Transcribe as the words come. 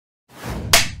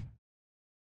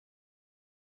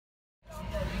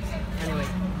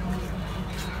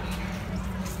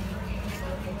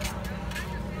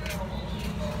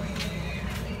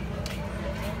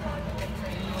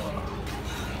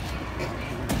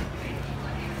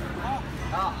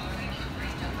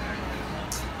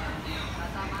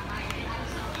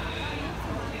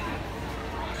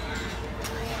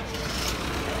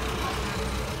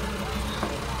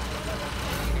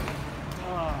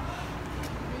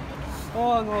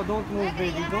Oh no, don't move,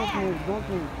 baby, don't move, don't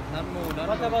move. Don't move, don't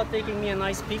What move. about taking me a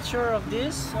nice picture of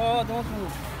this? Oh, don't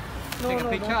move. No, Take a no,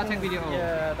 picture or take video?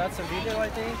 Yeah, that's a video, I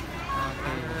think.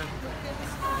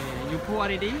 You pull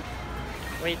already?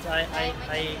 Wait,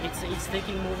 it's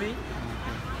taking movie.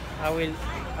 I will.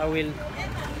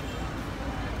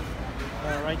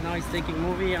 Right now it's taking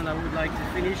movie, and I would like to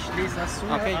finish this as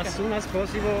soon as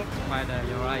possible. Right there,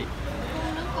 you're right.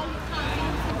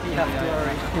 You have to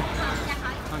hurry.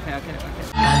 Okay.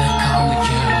 Anaconda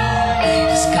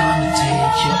girl is gonna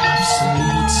take your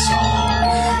absolute soul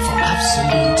for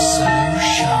absolute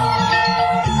solution.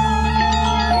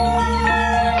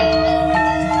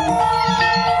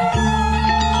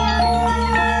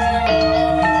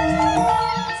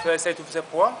 Essaye tout ce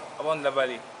poids avant de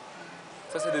l'avaler.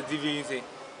 Ça c'est de divinité.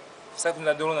 C'est ça que nous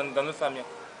adorons dans notre famille.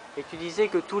 Et tu disais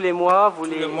que tous les mois, vous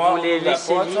les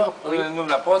laissez libres. Oui. On ouvre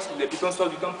la porte, les pitons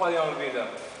sortent du camp pour aller en Ouidah.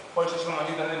 Pour chercher à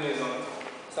manger dans les maisons.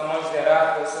 Ça mange des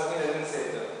rats, ça mange des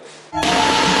insectes.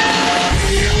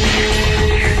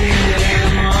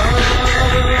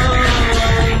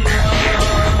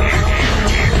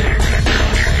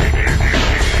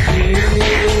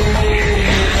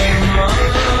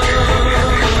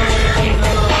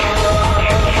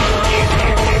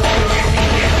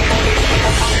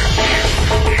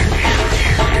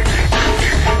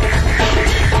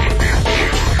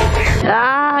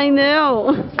 Ai,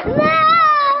 não! Não!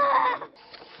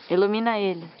 Ilumina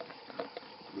ele.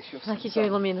 Deixa eu Aqui que eu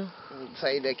ilumino.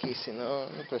 sair daqui, senão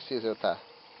não precisa eu estar.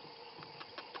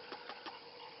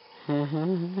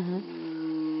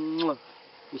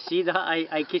 You see that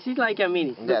I kiss it like a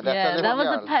minute. Yeah, That was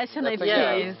a passionate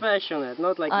Yeah, kiss. it's passionate,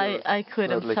 not like yours. I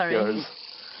couldn't, Like sorry. yours.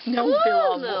 Não,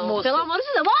 pelo amor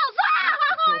de Deus.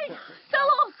 Ai, tá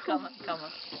louco. Calma.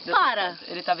 Para,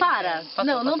 Ele tá para. brincando.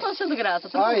 Não, não tô achando graça.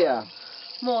 Por favor. Olha.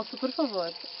 Moço, por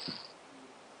favor.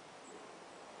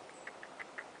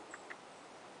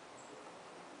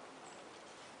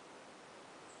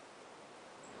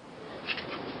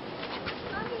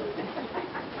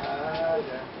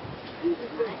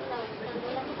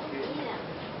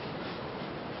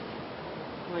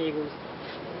 Aí, Gus.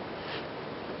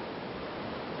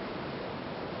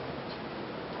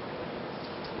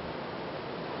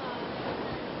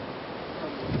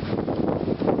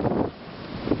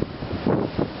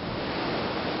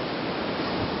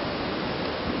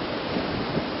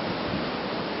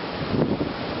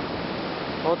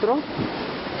 Otro?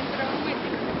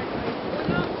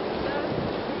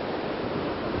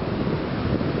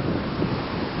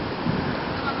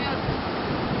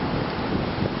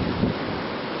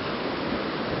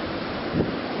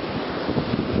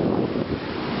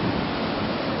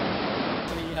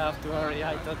 You have to hurry,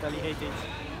 I totally hate it.